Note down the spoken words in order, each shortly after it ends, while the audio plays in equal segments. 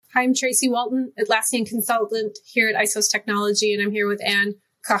Hi, I'm Tracy Walton, Atlassian consultant here at Isos Technology, and I'm here with Anne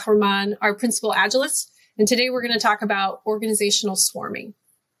Kahraman, our principal agilist. And today we're going to talk about organizational swarming.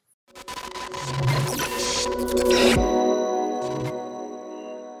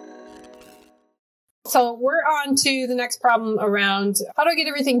 So we're on to the next problem around how do I get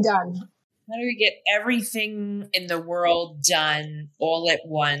everything done? How do we get everything in the world done all at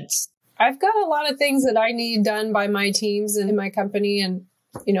once? I've got a lot of things that I need done by my teams and in my company. And,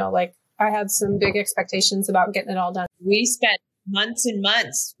 I have some big expectations about getting it all done. We spent months and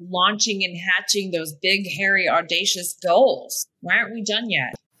months launching and hatching those big, hairy, audacious goals. Why aren't we done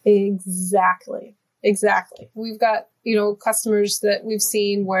yet? Exactly. We've got, customers that we've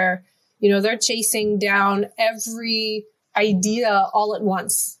seen where, they're chasing down every idea all at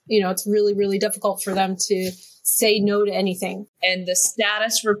once. It's really, really difficult for them to say no to anything. And the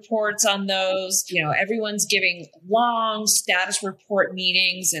status reports on those, everyone's giving long status report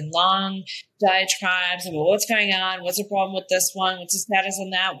meetings and long diatribes about what's going on, what's the problem with this one, what's the status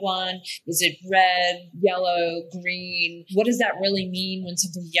on that one, is it red, yellow, green? What does that really mean when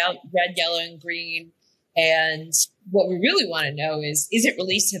something's red, yellow, and green? And what we really want to know is it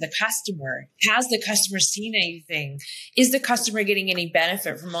released to the customer? Has the customer seen anything? Is the customer getting any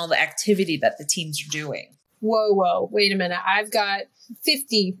benefit from all the activity that the teams are doing? Whoa, wait a minute. I've got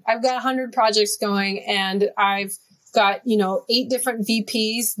 100 projects going, and I've got, 8 different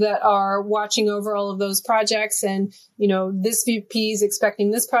VPs that are watching over all of those projects. And, this VP is expecting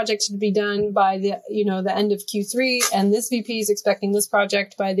this project to be done by the end of Q3, and this VP is expecting this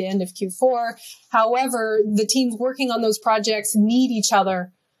project by the end of Q4. However, the teams working on those projects need each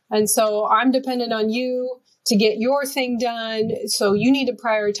other. And so I'm dependent on you to get your thing done. So you need to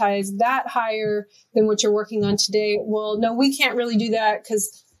prioritize that higher than what you're working on today. Well, no, we can't really do that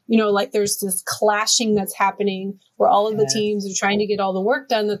because, there's this clashing that's happening where all of the teams are trying to get all the work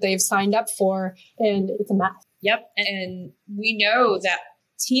done that they've signed up for. And it's a mess. Yep. And we know that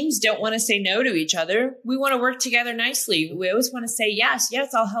teams don't want to say no to each other. We want to work together nicely. We always want to say, yes,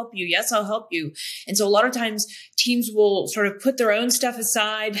 I'll help you. Yes, I'll help you. And so a lot of times teams will sort of put their own stuff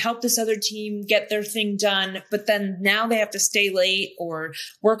aside, help this other team get their thing done. But then now they have to stay late or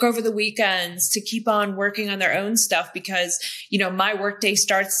work over the weekends to keep on working on their own stuff because, my workday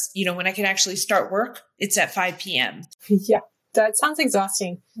starts, when I can actually start work, it's at 5 p.m. Yeah. That sounds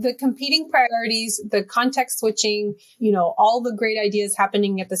exhausting. The competing priorities, the context switching, all the great ideas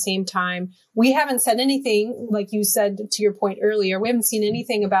happening at the same time. We haven't said anything, like you said to your point earlier, we haven't seen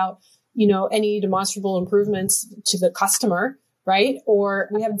anything about, any demonstrable improvements to the customer, right? Or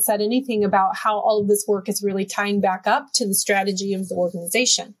we haven't said anything about how all of this work is really tying back up to the strategy of the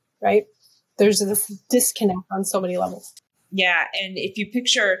organization, right? There's this disconnect on so many levels. Yeah. And if you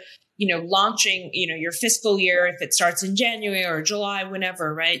picture launching, your fiscal year, if it starts in January or July,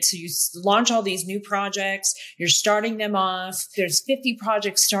 whenever, right? So you launch all these new projects, you're starting them off. There's 50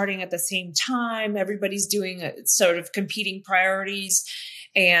 projects starting at the same time. Everybody's doing a sort of competing priorities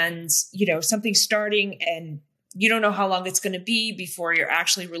and, something's starting and you don't know how long it's going to be before you're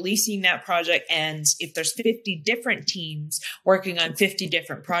actually releasing that project. And if there's 50 different teams working on 50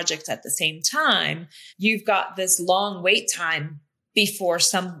 different projects at the same time, you've got this long wait time before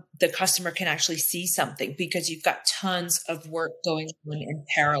the customer can actually see something because you've got tons of work going on in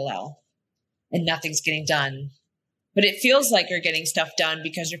parallel and nothing's getting done. But it feels like you're getting stuff done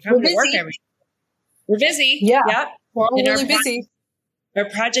because you're coming to work every day. We're busy. Yeah. Yep. We're all really busy. Our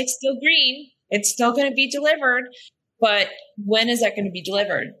project's still green. It's still going to be delivered. But when is that going to be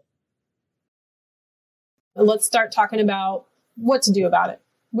delivered? Let's start talking about what to do about it.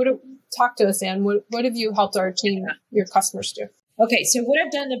 Talk to us, Anne. What have you helped our team, your customers do? Okay, so what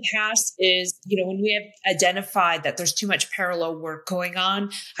I've done in the past is, when we have identified that there's too much parallel work going on,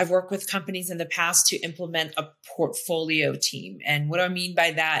 I've worked with companies in the past to implement a portfolio team. And what I mean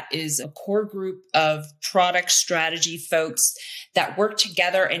by that is a core group of product strategy folks that work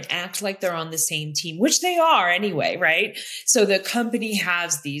together and act like they're on the same team, which they are anyway, right? So the company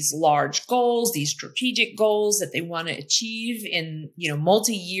has these large goals, these strategic goals that they want to achieve in,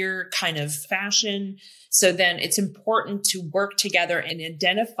 multi-year kind of fashion. So then it's important to work together and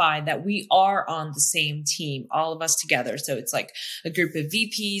identify that we are on the same team, all of us together. So it's like a group of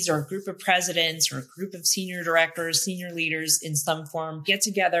VPs or a group of presidents or a group of senior directors, senior leaders in some form get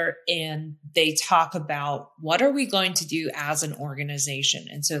together and they talk about what are we going to do as an organization.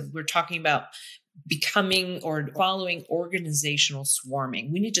 And so we're talking about becoming or following organizational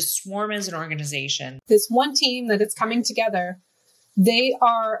swarming. We need to swarm as an organization. This one team that is coming together, they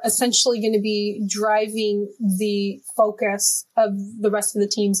are essentially going to be driving the focus of the rest of the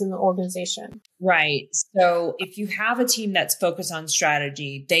teams in the organization. Right. So if you have a team that's focused on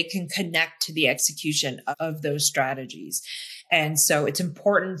strategy, they can connect to the execution of those strategies. And so it's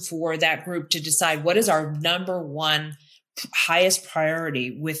important for that group to decide what is our number one highest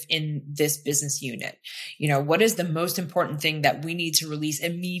priority within this business unit. What is the most important thing that we need to release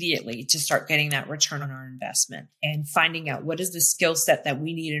immediately to start getting that return on our investment, and finding out what is the skill set that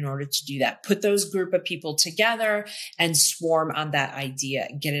we need in order to do that. Put those group of people together and swarm on that idea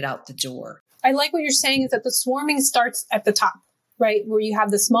and get it out the door. I like what you're saying is that the swarming starts at the top, right? Where you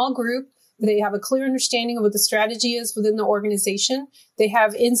have the small group. They have a clear understanding of what the strategy is within the organization. They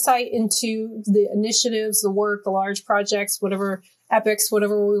have insight into the initiatives, the work, the large projects, whatever epics,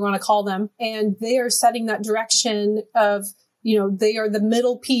 whatever we want to call them. And they are setting that direction of, they are the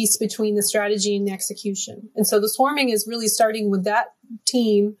middle piece between the strategy and the execution. And so the swarming is really starting with that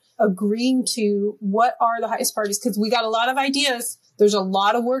team agreeing to what are the highest priorities, because we got a lot of ideas. There's a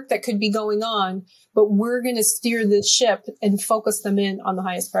lot of work that could be going on, but we're going to steer the ship and focus them in on the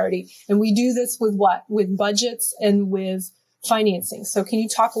highest priority. And we do this with what? With budgets and with financing. So can you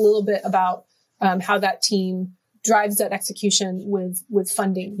talk a little bit about how that team drives that execution with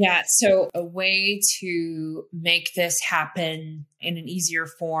funding? Yeah. So a way to make this happen in an easier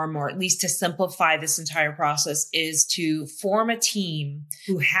form, or at least to simplify this entire process, is to form a team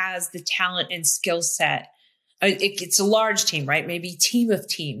who has the talent and skill set. It's a large team, right? Maybe team of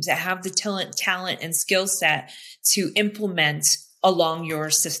teams that have the talent and skill set to implement along your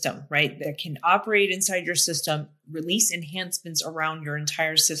system, right? That can operate inside your system, release enhancements around your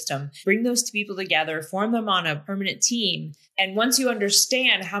entire system, bring those people together, form them on a permanent team. And once you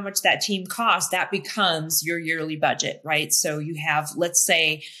understand how much that team costs, that becomes your yearly budget, right? So you have, let's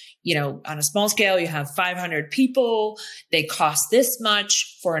say, on a small scale, you have 500 people. They cost this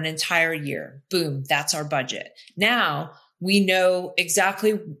much for an entire year. Boom, that's our budget. Now we know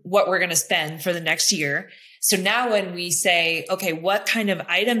exactly what we're going to spend for the next year. So now when we say, okay, what kind of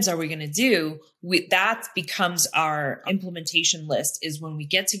items are we going to do? That becomes our implementation list, is when we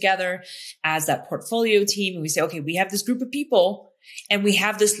get together as that portfolio team and we say, okay, we have this group of people and we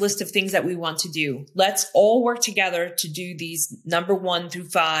have this list of things that we want to do. Let's all work together to do these number 1 through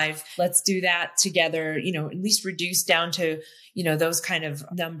 5. Let's do that together, at least reduce down to, those kind of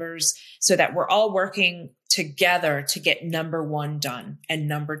numbers, so that we're all working together to get number 1 done and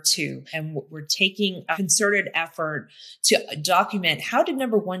number 2. And we're taking a concerted effort to document, how did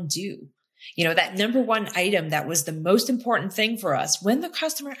number 1 do? That number 1 item that was the most important thing for us, when the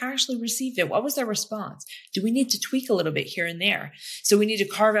customer actually received it, what was their response? Do we need to tweak a little bit here and there? So we need to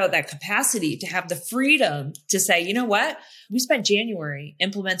carve out that capacity to have the freedom to say, you know what? We spent January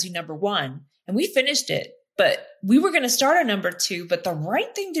implementing number 1 and we finished it, but we were going to start on number 2. But the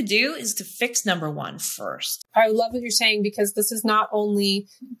right thing to do is to fix number 1 first. I love what you're saying, because this is not only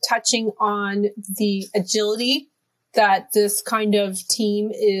touching on the agility that this kind of team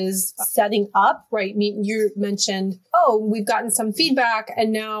is setting up, right? I mean, you mentioned, we've gotten some feedback,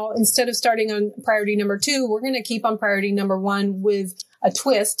 and now instead of starting on priority number 2, we're going to keep on priority number 1 with a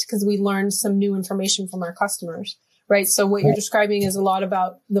twist, because we learned some new information from our customers, right? So what you're describing is a lot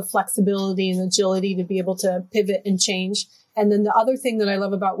about the flexibility and agility to be able to pivot and change. And then the other thing that I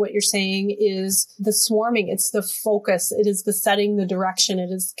love about what you're saying is the swarming. It's the focus. It is the setting the direction.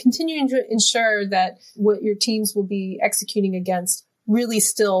 It is continuing to ensure that what your teams will be executing against really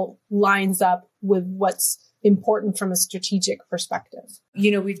still lines up with what's important from a strategic perspective.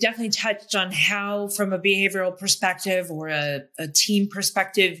 We've definitely touched on how, from a behavioral perspective or a team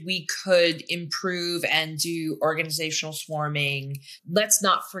perspective, we could improve and do organizational swarming. Let's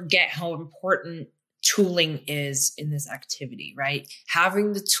not forget how important tooling is in this activity, right?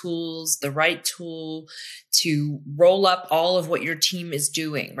 Having the tools, the right tool to roll up all of what your team is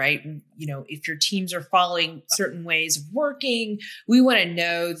doing, right? If your teams are following certain ways of working, we want to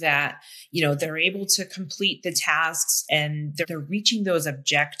know that, they're able to complete the tasks and they're reaching those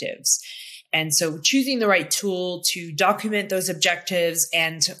objectives. And so choosing the right tool to document those objectives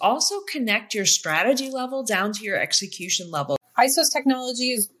and to also connect your strategy level down to your execution level. ISOS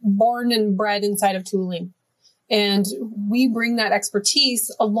technology is born and bred inside of tooling. And we bring that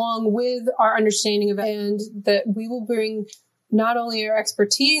expertise along with our understanding of it, and that we will bring not only our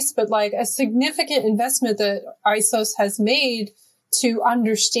expertise, but like a significant investment that ISOS has made to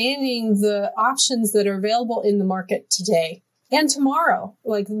understanding the options that are available in the market today. and tomorrow.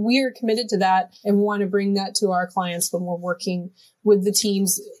 Like, we are committed to that and want to bring that to our clients when we're working with the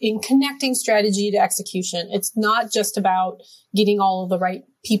teams in connecting strategy to execution. It's not just about getting all of the right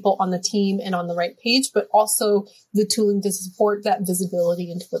people on the team and on the right page, but also the tooling to support that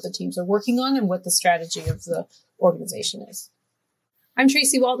visibility into what the teams are working on and what the strategy of the organization is. I'm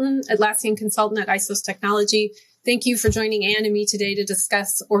Tracy Walton, Atlassian consultant at Isos Technology. Thank you for joining Anne and me today to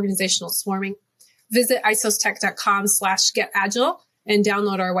discuss organizational swarming. Visit isostech.com/getagile and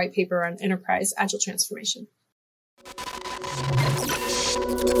download our white paper on enterprise agile transformation.